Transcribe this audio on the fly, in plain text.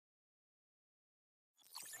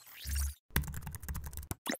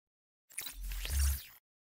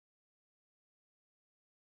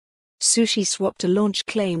SushiSwap to launch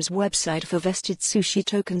claims website for vested sushi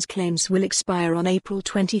tokens. Claims will expire on April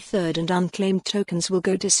 23 and unclaimed tokens will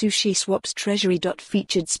go to SushiSwap's treasury.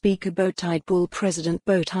 Featured speaker Bowtied Bull President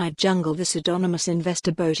Bowtied Jungle. The pseudonymous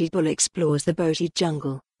investor Bowtied Bull explores the Bowtied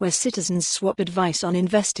Jungle, where citizens swap advice on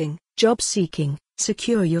investing, job seeking.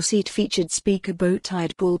 Secure your seat. Featured speaker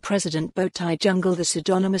Bowtied Bull President Bowtied Jungle. The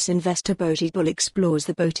pseudonymous investor Bowtied Bull explores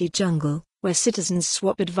the Bowtied Jungle, where citizens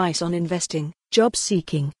swap advice on investing, job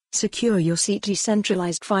seeking. Secure your seat.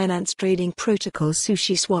 Decentralized finance trading protocol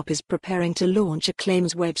SushiSwap is preparing to launch a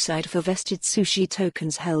claims website for vested sushi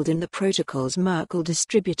tokens held in the protocol's Merkle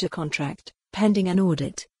distributor contract, pending an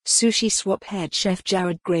audit, SushiSwap head chef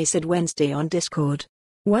Jared Gray said Wednesday on Discord.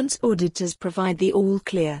 Once auditors provide the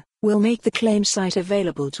all-clear, we'll make the claim site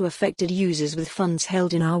available to affected users with funds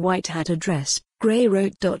held in our White Hat address, Gray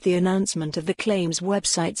wrote. The announcement of the claims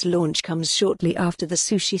website's launch comes shortly after the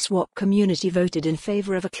SushiSwap community voted in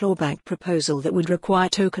favor of a clawback proposal that would require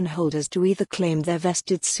token holders to either claim their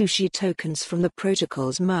vested sushi tokens from the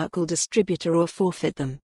protocol's Merkle distributor or forfeit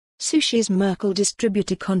them. Sushi's Merkle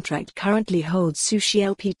distributor contract currently holds Sushi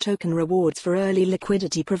LP token rewards for early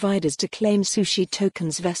liquidity providers to claim sushi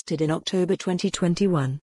tokens vested in October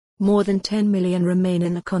 2021. More than 10 million remain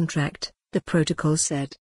in the contract, the protocol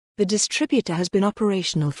said. The distributor has been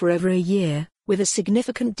operational for over a year, with a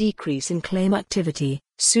significant decrease in claim activity,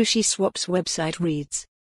 SushiSwap's website reads.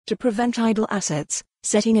 To prevent idle assets,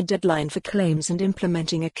 setting a deadline for claims and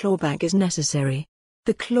implementing a clawback is necessary.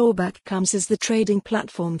 The clawback comes as the trading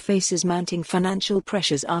platform faces mounting financial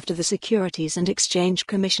pressures after the Securities and Exchange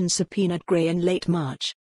Commission subpoenaed Gray in late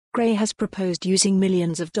March. Gray has proposed using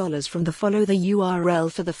millions of dollars from the follow the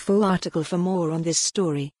URL for the full article. For more on this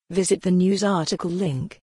story, visit the news article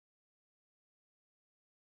link.